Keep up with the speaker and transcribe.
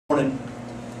morning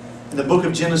in the book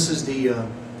of Genesis, the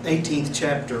 18th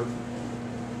chapter.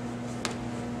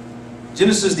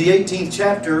 Genesis, the 18th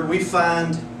chapter, we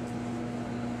find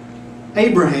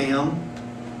Abraham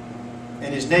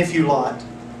and his nephew Lot.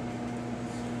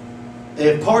 They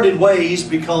have parted ways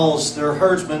because their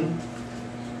herdsmen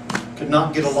could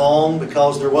not get along,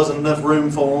 because there wasn't enough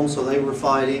room for them, so they were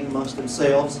fighting amongst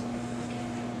themselves.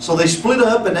 So they split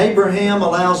up, and Abraham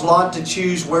allows Lot to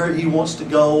choose where he wants to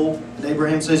go. And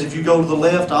Abraham says, if you go to the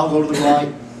left, I'll go to the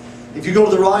right. If you go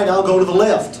to the right, I'll go to the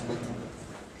left.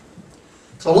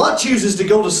 So Lot chooses to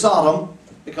go to Sodom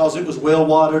because it was well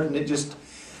watered and it just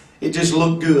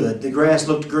looked good. The grass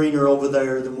looked greener over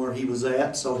there than where he was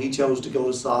at, so he chose to go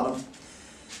to Sodom.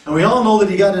 And we all know that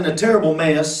he got in a terrible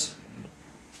mess.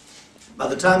 By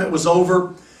the time it was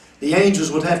over, the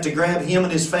angels would have to grab him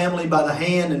and his family by the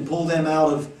hand and pull them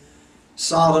out of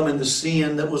Sodom and the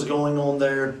sin that was going on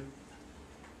there.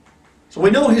 So we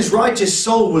know his righteous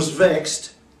soul was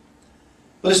vexed.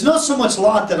 But it's not so much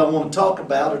Lot that I want to talk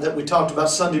about, or that we talked about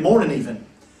Sunday morning even,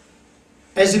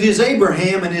 as it is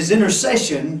Abraham and his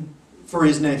intercession for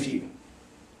his nephew.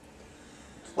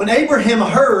 When Abraham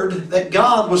heard that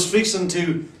God was fixing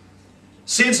to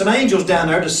send some angels down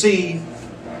there to see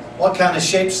what kind of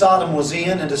shape Sodom was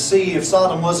in, and to see if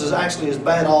Sodom was actually as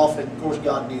bad off, and of course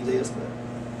God knew this, but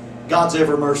God's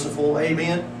ever merciful,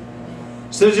 amen.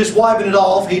 Instead of just wiping it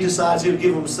off, he decides he'll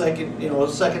give them a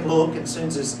second look, and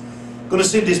going to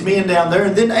send his men down there.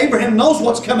 And then Abraham knows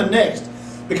what's coming next,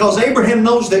 because Abraham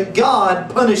knows that God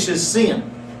punishes sin.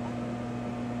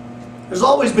 There's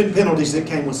always been penalties that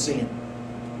came with sin.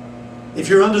 If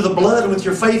you're under the blood and with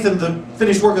your faith in the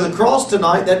finished work of the cross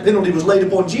tonight, that penalty was laid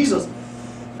upon Jesus.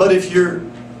 But if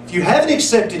you haven't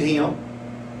accepted Him,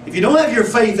 if you don't have your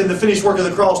faith in the finished work of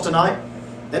the cross tonight,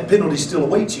 that penalty still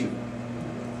awaits you.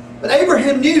 But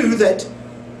Abraham knew that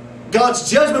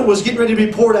God's judgment was getting ready to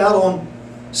be poured out on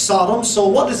Sodom, so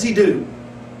what does he do?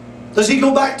 Does he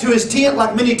go back to his tent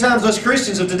like many times us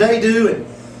Christians of today do?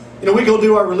 And we go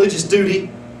do our religious duty.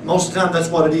 Most of the time that's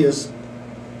what it is.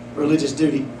 Religious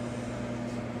duty.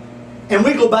 And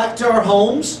we go back to our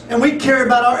homes and we care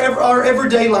about our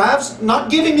everyday lives,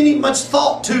 not giving any much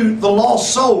thought to the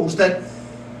lost souls that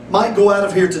might go out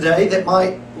of here today, that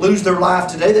might lose their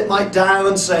life today, that might die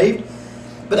unsaved.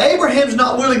 But Abraham's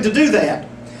not willing to do that.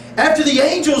 After the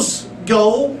angels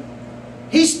go,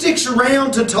 he sticks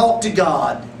around to talk to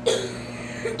God.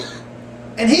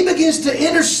 And he begins to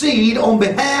intercede on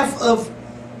behalf of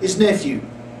his nephew.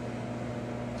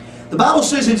 The Bible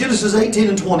says in Genesis 18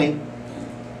 and 20,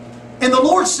 and the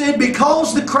Lord said,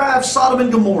 because the cry of Sodom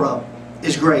and Gomorrah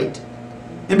is great,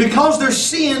 and because their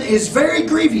sin is very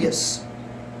grievous,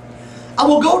 I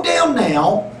will go down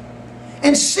now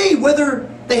and see whether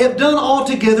they have done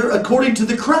altogether according to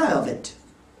the cry of it,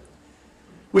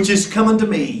 which is coming to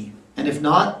me. And if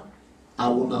not, I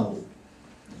will know.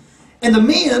 And the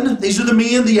men, these are the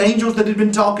men, the angels that had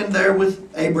been talking there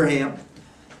with Abraham,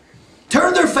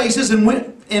 turned their faces and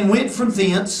went from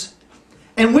thence,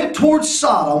 and went towards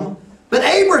Sodom. But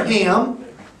Abraham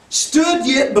stood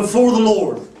yet before the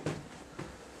Lord.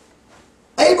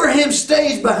 Abraham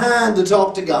stays behind to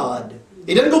talk to God.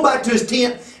 He doesn't go back to his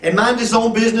tent and mind his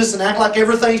own business and act like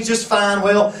everything's just fine.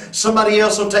 Well, somebody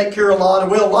else will take care of Lot. And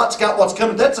well, Lot's got what's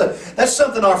coming. That's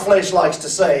something our flesh likes to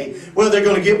say. Well, they're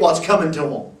going to get what's coming to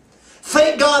them.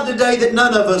 Thank God today that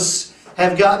none of us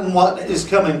have gotten what is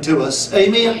coming to us.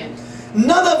 Amen?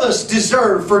 None of us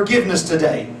deserve forgiveness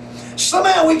today.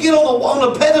 Somehow we get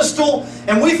on a pedestal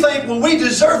and we think, well, we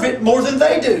deserve it more than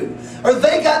they do. Or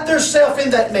they got themselves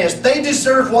in that mess. They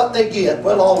deserve what they get.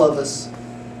 Well, all of us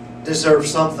deserve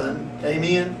something.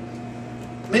 Amen?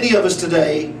 Many of us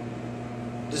today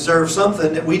deserve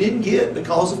something that we didn't get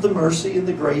because of the mercy and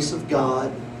the grace of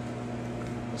God.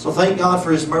 So thank God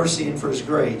for His mercy and for His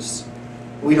grace.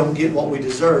 We don't get what we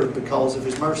deserve because of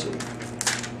His mercy.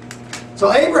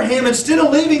 So Abraham, instead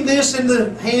of leaving this in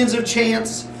the hands of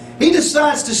chance, he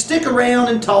decides to stick around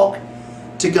and talk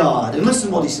to God. And listen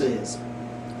to what he says.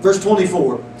 Verse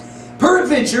 24.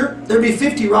 Peradventure there be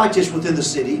 50 righteous within the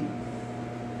city.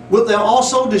 Wilt thou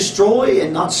also destroy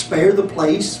and not spare the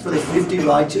place for the 50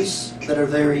 righteous that are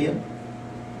therein?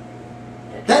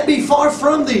 That be far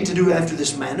from thee to do after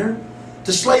this manner,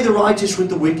 to slay the righteous with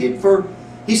the wicked. For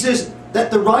he says that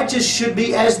the righteous should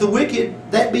be as the wicked,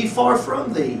 that be far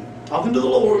from thee. Talking to the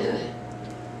Lord.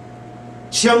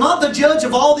 Shall not the judge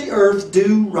of all the earth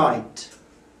do right?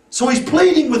 So he's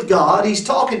pleading with God. He's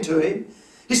talking to Him.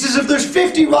 He says, if there's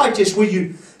 50 righteous, will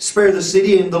you spare the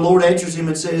city? And the Lord answers him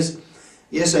and says,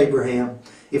 yes, Abraham,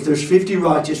 if there's 50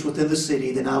 righteous within the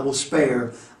city, then I will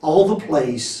spare all the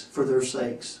place for their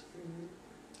sakes.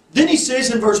 Then he says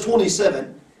in verse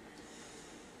 27,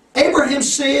 Abraham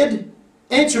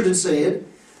answered and said,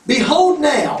 Behold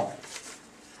now,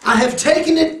 I have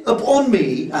taken upon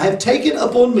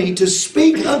me to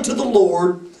speak unto the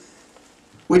Lord,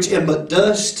 which am but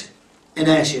dust and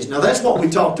ashes. Now that's what we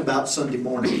talked about Sunday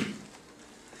morning.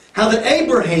 How that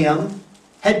Abraham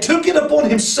had took it upon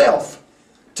himself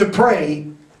to pray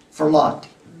for Lot.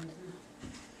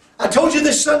 I told you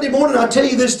this Sunday morning, I'll tell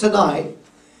you this tonight.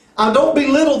 I don't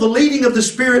belittle the leading of the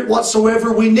Spirit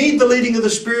whatsoever. We need the leading of the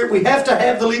Spirit. We have to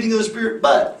have the leading of the Spirit.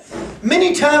 But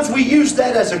many times we use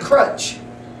that as a crutch.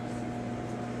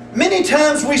 Many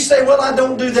times we say, well, I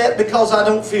don't do that because I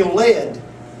don't feel led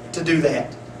to do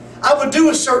that. I would do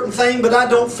a certain thing, but I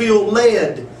don't feel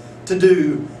led to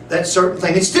do that certain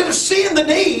thing. Instead of seeing the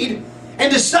need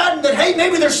and deciding that, hey,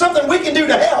 maybe there's something we can do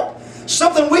to help,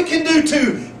 something we can do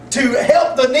to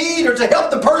help the need or to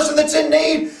help the person that's in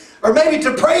need, or maybe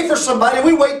to pray for somebody,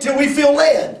 we wait till we feel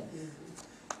led.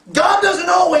 God doesn't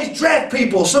always draft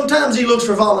people. Sometimes He looks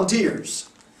for volunteers.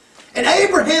 And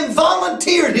Abraham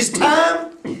volunteered his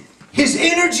time, his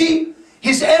energy,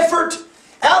 his effort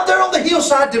out there on the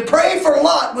hillside to pray for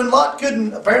Lot when Lot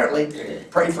couldn't apparently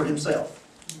pray for himself.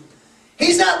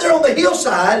 He's out there on the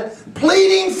hillside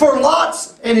pleading for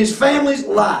Lot's and his family's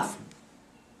life.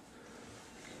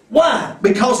 Why?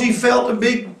 Because he felt a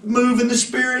big move in the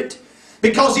Spirit?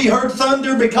 Because he heard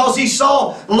thunder? Because he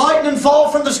saw lightning fall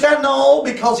from the sky? No,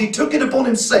 because he took it upon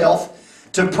himself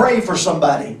to pray for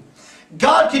somebody.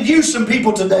 God could use some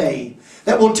people today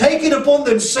that will take it upon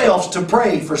themselves to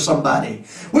pray for somebody.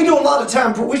 We spend a lot of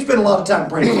time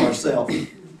praying for ourselves.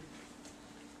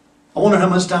 I wonder how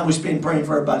much time we spend praying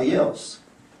for everybody else.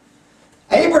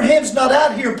 Abraham's not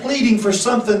out here pleading for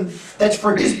something that's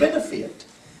for his benefit.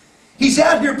 He's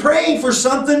out here praying for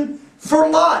something for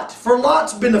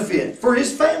Lot's benefit, for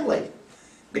his family.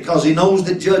 Because he knows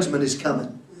that judgment is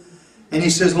coming. And he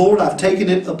says, Lord, I've taken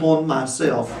it upon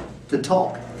myself to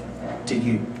talk to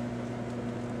you.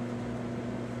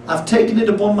 I've taken it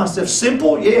upon myself.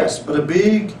 Simple, yes, but a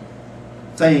big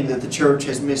thing that the church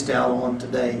has missed out on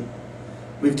today.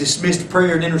 We've dismissed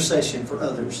prayer and intercession for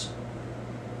others.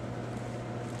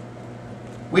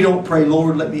 We don't pray,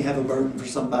 Lord, let me have a burden for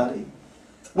somebody.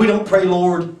 We don't pray,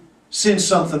 Lord, send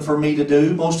something for me to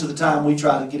do. Most of the time we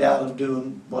try to get out of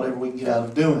doing whatever we can get out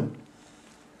of doing.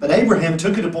 But Abraham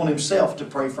took it upon himself to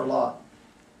pray for Lot.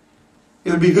 It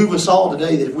would behoove us all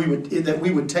today that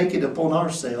we would take it upon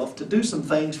ourselves to do some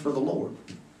things for the Lord.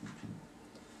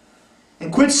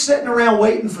 And quit sitting around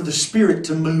waiting for the Spirit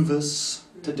to move us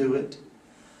to do it.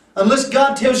 Unless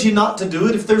God tells you not to do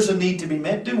it, if there's a need to be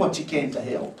met, do what you can to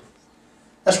help.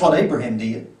 That's what Abraham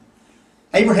did.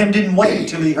 Abraham didn't wait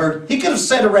until he heard. He could have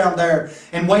sat around there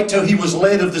and wait till he was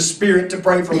led of the Spirit to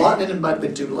pray for Lot, and it might have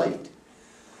been too late.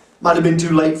 Might have been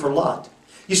too late for Lot.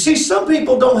 You see, some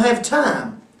people don't have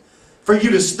time for you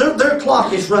to... Their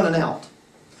clock is running out.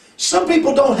 Some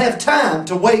people don't have time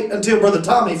to wait until Brother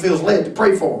Tommy feels led to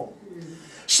pray for them.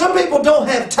 Some people don't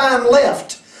have time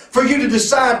left for you to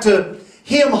decide to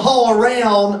hem-haw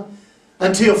around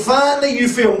until finally you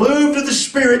feel moved of the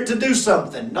Spirit to do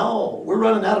something. No, we're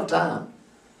running out of time.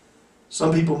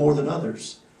 Some people more than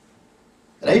others.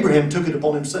 And Abraham took it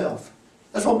upon himself.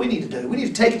 That's what we need to do. We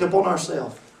need to take it upon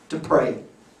ourselves to pray.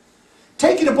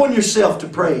 Take it upon yourself to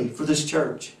pray for this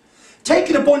church. Take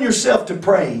it upon yourself to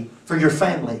pray for your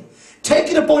family. Take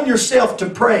it upon yourself to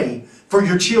pray for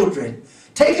your children.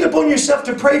 Take it upon yourself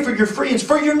to pray for your friends,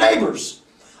 for your neighbors.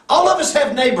 All of us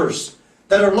have neighbors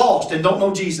that are lost and don't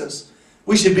know Jesus.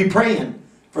 We should be praying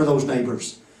for those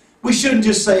neighbors. We shouldn't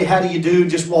just say, how do you do,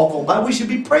 just walk on by. We should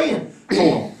be praying for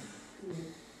them.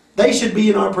 They should be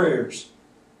in our prayers.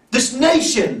 This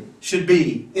nation should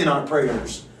be in our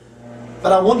prayers.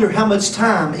 But I wonder how much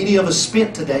time any of us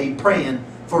spent today praying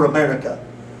for America.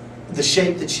 The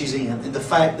shape that she's in and the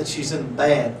fact that she's in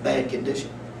bad, bad condition.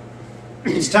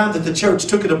 It's time that the church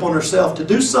took it upon herself to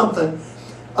do something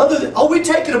other than, we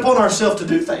take it upon ourselves to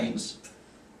do things.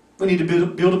 We need to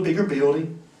build a bigger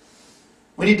building.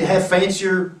 We need to have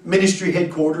fancier ministry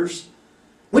headquarters.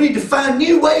 We need to find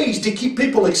new ways to keep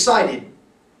people excited.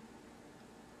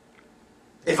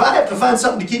 If I have to find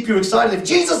something to keep you excited, if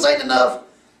Jesus ain't enough,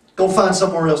 go find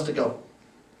somewhere else to go.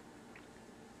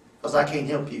 Because I can't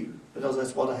help you. Because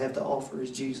that's what I have to offer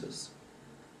is Jesus.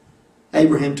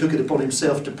 Abraham took it upon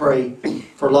himself to pray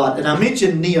for Lot. And I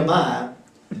mentioned Nehemiah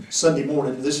Sunday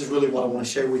morning. This is really what I want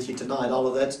to share with you tonight. All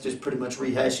of that's just pretty much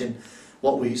rehashing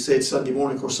what we said Sunday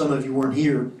morning. Of course, some of you weren't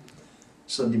here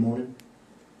Sunday morning.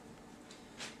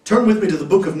 Turn with me to the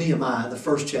book of Nehemiah, the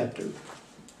first chapter.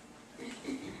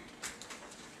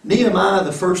 Nehemiah,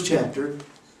 the first chapter.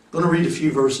 I'm going to read a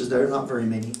few verses there, not very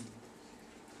many.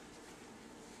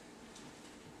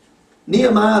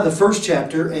 Nehemiah, the first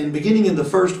chapter, and beginning in the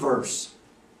first verse.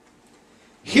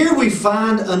 Here we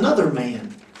find another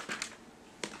man.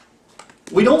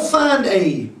 We don't find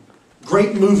a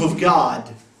great move of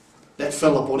God that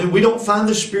fell upon him. We don't find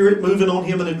the Spirit moving on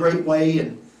him in a great way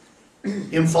and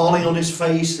him falling on his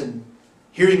face and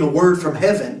hearing a word from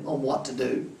heaven on what to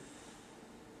do.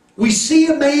 We see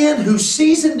a man who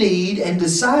sees a need and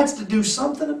decides to do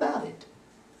something about it,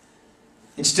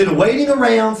 instead of waiting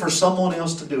around for someone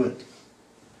else to do it.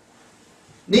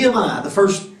 Nehemiah, the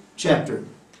first chapter,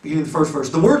 beginning of the first verse.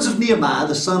 The words of Nehemiah,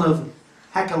 the son of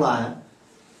Hakaliah.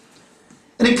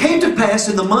 And it came to pass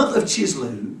in the month of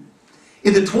Chislev,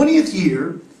 in the 20th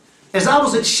year, as I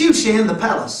was at Shushan the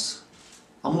palace,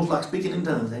 almost like speaking in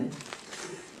tongues, ain't it?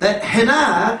 That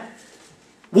Hanai,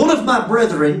 one of my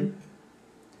brethren,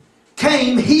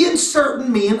 came, he and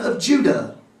certain men of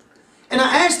Judah. And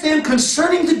I asked them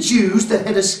concerning the Jews that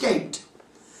had escaped,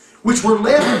 which were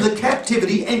left of the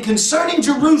captivity, and concerning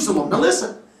Jerusalem. Now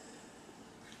listen,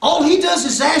 all he does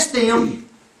is ask them,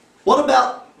 what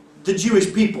about the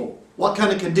Jewish people? What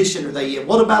kind of condition are they in?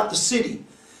 What about the city?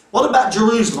 What about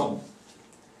Jerusalem?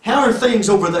 How are things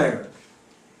over there?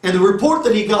 And the report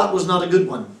that he got was not a good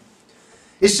one.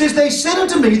 It says, they said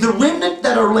unto me, the remnant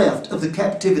that are left of the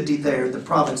captivity there, the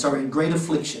province, are in great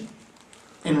affliction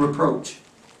and reproach.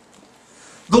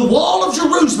 The wall of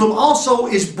Jerusalem also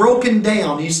is broken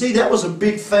down. You see, that was a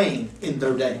big thing in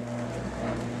their day.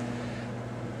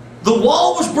 The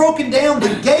wall was broken down.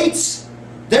 The gates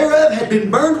thereof had been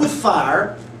burned with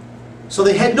fire. So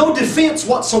they had no defense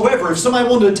whatsoever. If somebody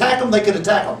wanted to attack them, they could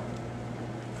attack them.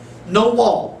 No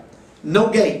wall. No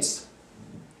gates.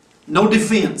 No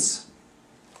defense.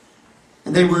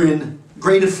 And they were in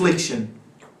great affliction.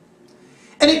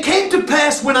 And it came to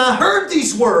pass when I heard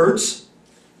these words,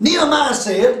 Nehemiah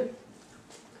said,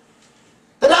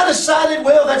 that I decided,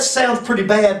 well, that sounds pretty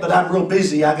bad, but I'm real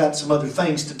busy. I got some other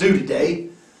things to do today.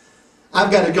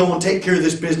 I've got to go and take care of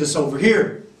this business over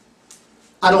here.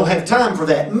 I don't have time for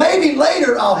that. Maybe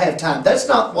later I'll have time. That's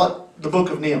not what the book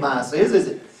of Nehemiah says, is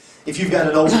it? If you've got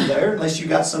it open there, unless you've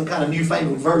got some kind of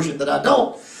newfangled version that I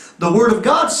don't. The Word of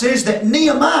God says that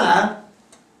Nehemiah,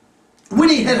 when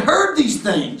he had heard these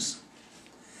things,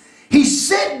 he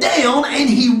sat down and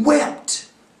he wept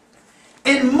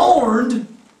and mourned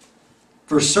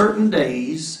for certain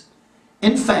days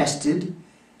and fasted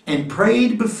and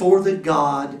prayed before the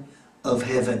God of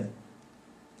heaven.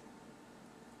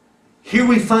 Here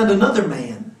we find another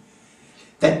man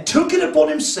that took it upon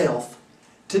himself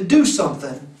to do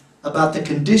something about the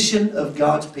condition of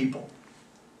God's people.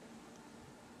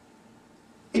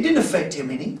 It didn't affect him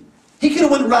any. He could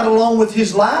have went right along with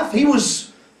his life. He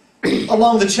was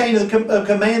along the chain of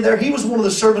command there. He was one of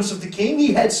the servants of the king.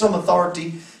 He had some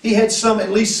authority. He had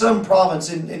at least some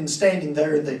province in standing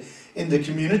there in the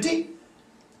community.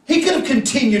 He could have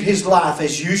continued his life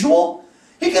as usual.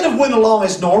 He could have went along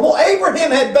as normal.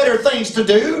 Abraham had better things to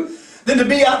do than to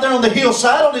be out there on the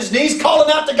hillside on his knees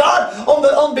calling out to God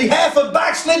on behalf of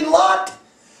backslidden Lot.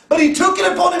 But he took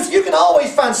it upon him. You can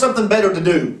always find something better to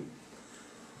do.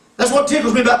 That's what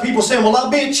tickles me about people saying, well, I'll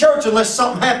be at church unless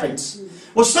something happens.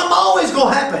 Well, something always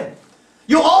going to happen.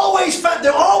 There'll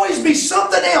always be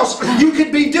something else you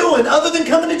could be doing other than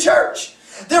coming to church.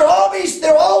 There'll always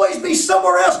be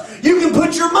somewhere else you can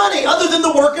put your money other than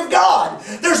the work of God.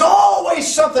 There's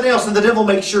always something else, and the devil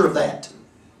makes sure of that.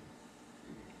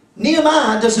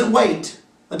 Nehemiah doesn't wait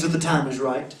until the time is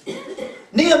right.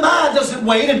 Nehemiah doesn't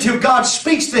wait until God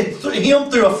speaks to him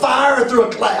through a fire or through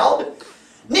a cloud.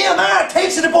 Nehemiah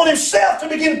takes it upon himself to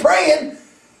begin praying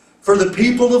for the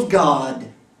people of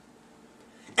God.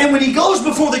 And when he goes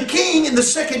before the king in the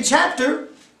second chapter,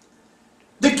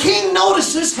 the king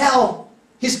notices how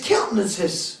his countenance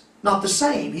is not the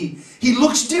same. He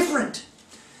looks different.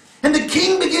 And the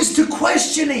king begins to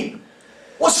question him.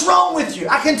 What's wrong with you?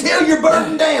 I can tell you're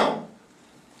burdened down.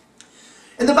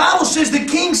 And the Bible says the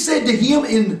king said to him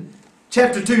in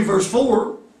chapter 2 verse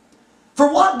 4,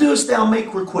 for what doest thou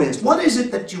make request? What is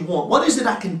it that you want? What is it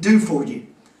I can do for you?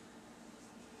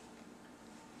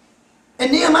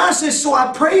 And Nehemiah says, so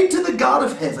I prayed to the God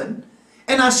of heaven,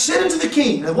 and I said unto the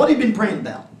king, now what had he been praying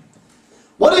about?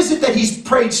 What is it that he's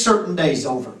prayed certain days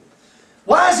over?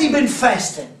 Why has he been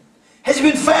fasting? Has he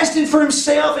been fasting for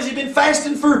himself? Has he been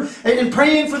fasting for and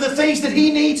praying for the things that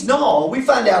he needs? No, we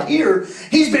find out here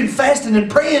he's been fasting and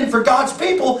praying for God's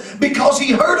people because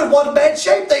he heard of what bad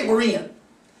shape they were in.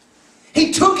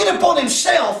 He took it upon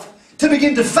himself to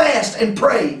begin to fast and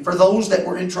pray for those that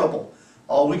were in trouble.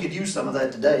 Oh, we could use some of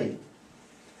that today.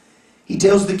 He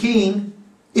tells the king,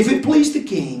 if it please the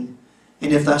king,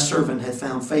 and if thy servant hath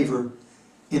found favor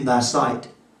in thy sight.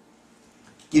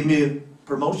 Give me a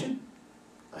promotion?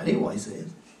 That ain't what he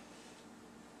says.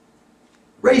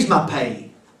 Raise my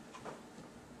pay.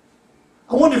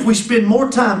 I wonder if we spend more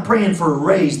time praying for a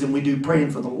raise than we do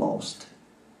praying for the lost.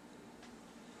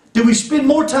 Do we spend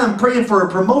more time praying for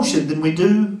a promotion than we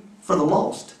do for the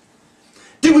lost?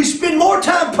 Do we spend more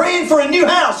time praying for a new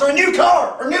house or a new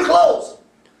car or new clothes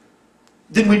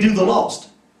than we do the lost?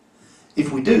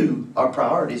 If we do, our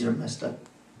priorities are messed up.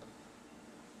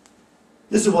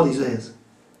 This is what he says.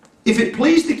 If it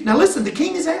please the... Now listen, the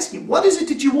king is asking, what is it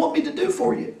that you want me to do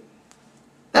for you?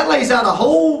 That lays out a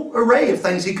whole array of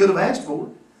things he could have asked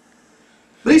for.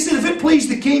 But he said, if it please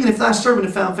the king, and if thy servant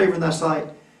have found favor in thy sight,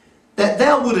 that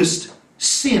thou wouldest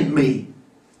send me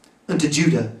unto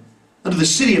Judah, unto the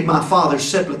city of my father's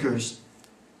sepulchres,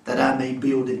 that I may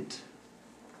build it.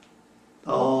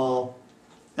 Oh,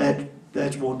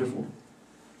 that's wonderful.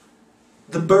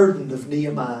 The burden of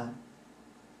Nehemiah.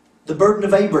 The burden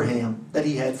of Abraham that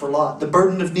he had for Lot. The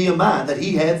burden of Nehemiah that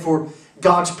he had for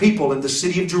God's people in the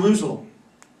city of Jerusalem.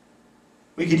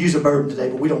 We could use a burden today,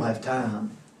 but we don't have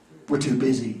time. We're too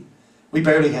busy. We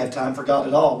barely have time for God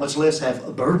at all, much less have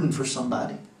a burden for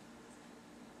somebody.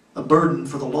 A burden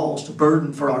for the lost, a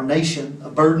burden for our nation, a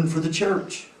burden for the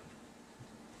church.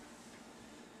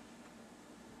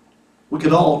 We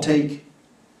could all take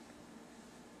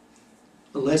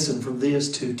a lesson from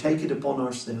this to take it upon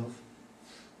ourselves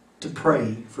to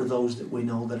pray for those that we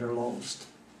know that are lost.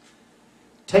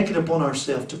 Take it upon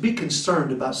ourselves to be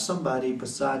concerned about somebody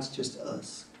besides just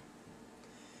us.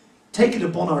 Take it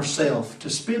upon ourselves to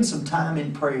spend some time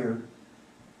in prayer,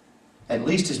 at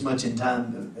least as much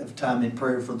time in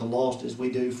prayer for the lost as we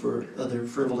do for other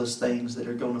frivolous things that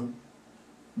are going to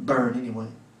burn anyway,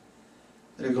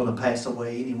 that are going to pass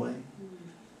away anyway.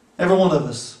 Every one of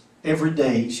us, every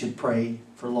day, should pray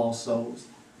for lost souls.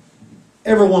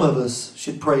 Every one of us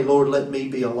should pray, Lord, let me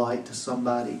be a light to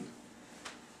somebody.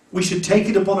 We should take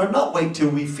it upon our, not wait till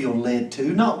we feel led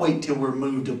to, not wait till we're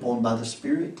moved upon by the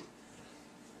Spirit.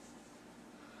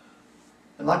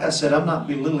 And like I said, I'm not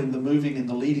belittling the moving and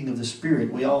the leading of the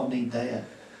Spirit. We all need that.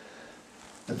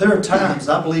 But there are times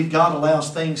I believe God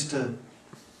allows things to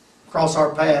cross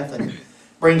our path and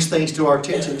brings things to our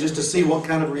attention just to see what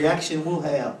kind of reaction we'll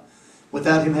have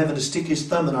without Him having to stick His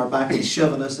thumb in our back and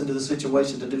shoving us into the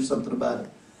situation to do something about it.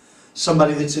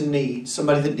 Somebody that's in need,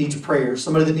 somebody that needs prayer,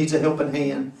 somebody that needs a helping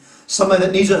hand, somebody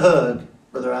that needs a hug,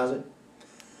 Brother Isaac,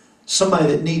 somebody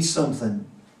that needs something.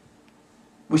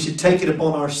 We should take it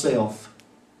upon ourselves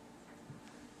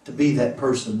to be that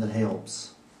person that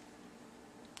helps.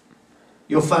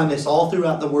 You'll find this all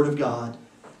throughout the Word of God.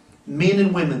 Men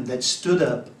and women that stood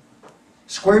up,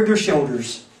 squared their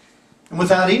shoulders, and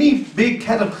without any big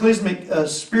cataclysmic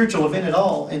spiritual event at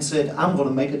all, and said, I'm going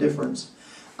to make a difference.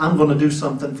 I'm going to do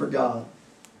something for God.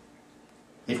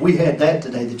 If we had that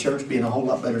today, the church would be in a whole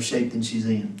lot better shape than she's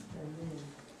in.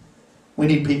 We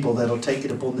need people that will take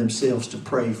it upon themselves to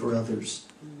pray for others,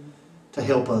 to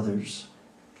help others,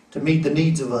 to meet the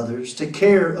needs of others, to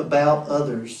care about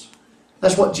others.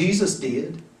 That's what Jesus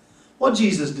did. What did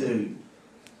Jesus do?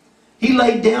 He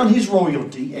laid down His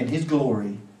royalty and His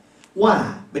glory.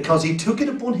 Why? Because He took it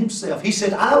upon Himself. He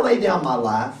said, I lay down my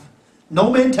life. No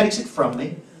man takes it from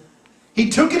me. He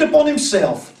took it upon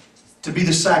Himself to be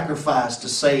the sacrifice to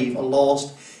save a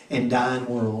lost and dying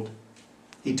world.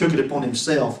 He took it upon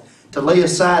Himself to lay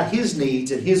aside His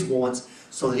needs and His wants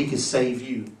so that He could save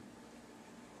you.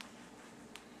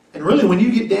 And really, when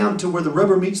you get down to where the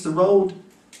rubber meets the road,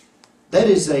 that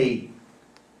is a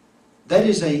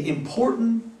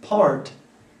important part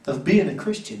of being a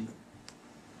Christian.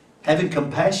 Having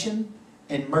compassion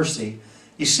and mercy.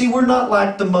 You see, we're not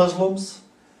like the Muslims.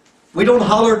 We don't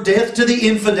holler death to the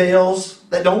infidels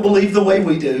that don't believe the way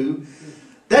we do.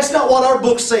 That's not what our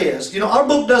book says. You know, our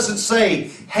book doesn't say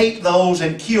hate those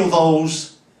and kill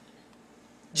those.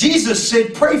 Jesus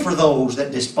said pray for those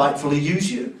that despitefully use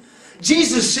you.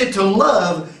 Jesus said to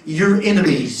love your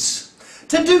enemies.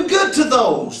 To do good to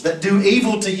those that do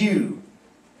evil to you.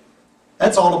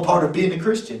 That's all a part of being a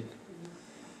Christian.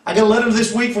 I got a letter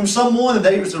this week from someone, and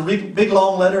it was a big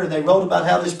long letter, and they wrote about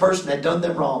how this person had done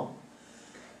them wrong.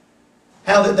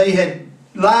 How that they had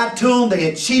lied to them, they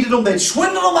had cheated them, they had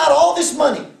swindled them out of all this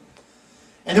money.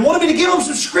 And they wanted me to give them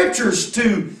some scriptures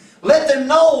to let them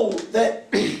know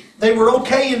that they were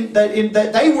okay and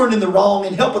that they weren't in the wrong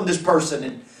in helping this person.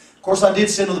 And of course I did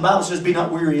send them, the Bible says, be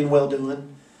not weary in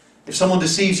well-doing. If someone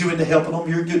deceives you into helping them,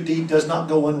 your good deed does not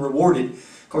go unrewarded.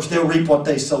 Of course they'll reap what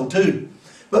they sow too.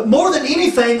 But more than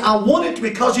anything, I wanted to,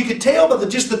 because you could tell by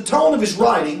just the tone of his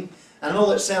writing, I know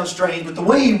that sounds strange, but the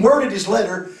way he worded his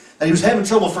letter, that he was having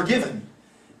trouble forgiving.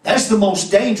 That's the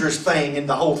most dangerous thing in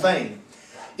the whole thing,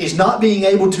 is not being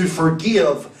able to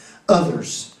forgive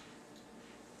others.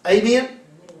 Amen?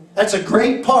 That's a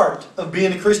great part of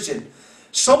being a Christian.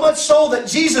 So much so that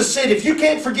Jesus said, if you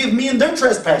can't forgive men their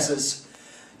trespasses,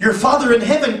 your Father in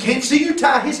heaven can't see you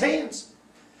tie His hands.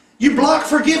 You block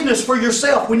forgiveness for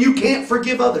yourself when you can't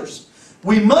forgive others.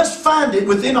 We must find it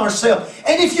within ourselves.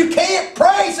 And if you can't,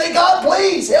 pray. Say, God,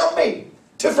 please help me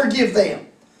to forgive them.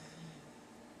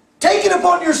 Take it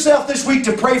upon yourself this week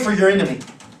to pray for your enemy.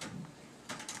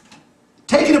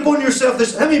 Take it upon yourself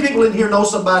this... How many people in here know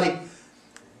somebody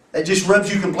that just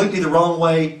rubs you completely the wrong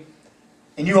way?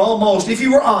 And you almost, if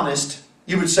you were honest,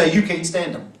 you would say you can't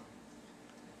stand them.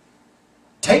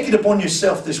 Take it upon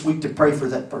yourself this week to pray for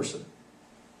that person.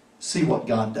 See what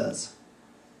God does.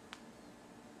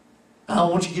 I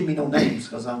don't want you to give me no names,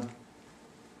 because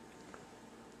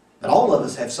but all of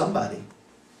us have somebody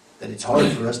that it's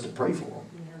hard for us to pray for them.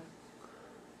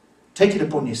 Take it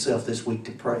upon yourself this week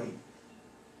to pray.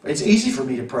 It's easy for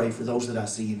me to pray for those that I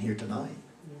see in here tonight.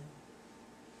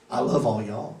 I love all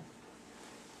y'all.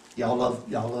 Y'all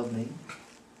love me.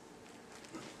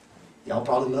 Y'all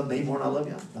probably love me more than I love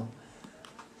y'all. No.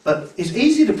 But it's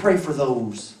easy to pray for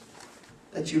those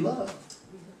that you love.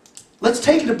 Let's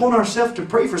take it upon ourselves to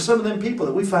pray for some of them people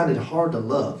that we find it hard to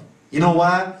love. You know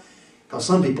why? Because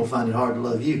some people find it hard to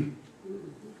love you.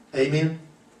 Amen?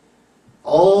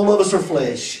 All of us are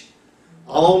flesh.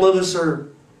 All of us are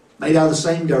made out of the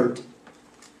same dirt.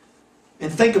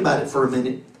 And think about it for a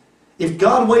minute. If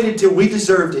God waited till we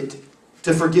deserved it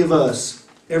to forgive us,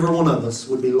 every one of us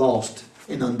would be lost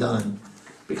and undone,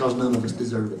 because none of us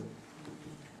deserve it.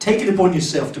 Take it upon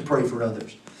yourself to pray for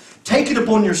others. Take it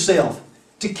upon yourself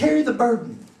to carry the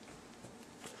burden.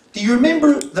 Do you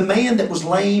remember the man that was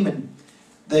lame and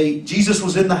Jesus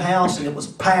was in the house and it was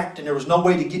packed and there was no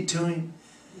way to get to him?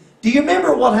 Do you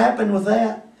remember what happened with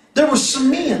that? There were some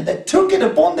men that took it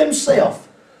upon themselves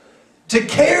to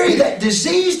carry that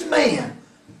diseased man,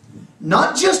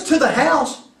 not just to the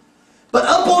house, but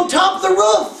up on top of the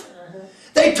roof.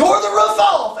 They tore the roof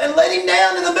off and let him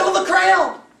down in the middle of the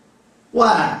crowd.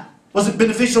 Why? Was it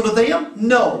beneficial to them?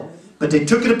 No. But they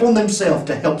took it upon themselves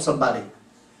to help somebody.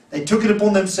 They took it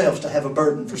upon themselves to have a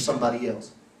burden for somebody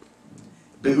else.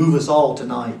 It behooves us all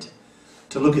tonight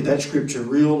to look at that scripture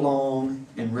real long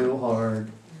and real hard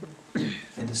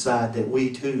and decide that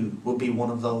we too will be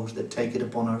one of those that take it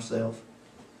upon ourselves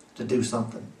to do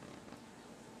something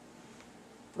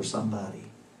for somebody.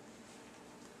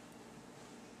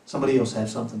 Somebody else have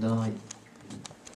something tonight.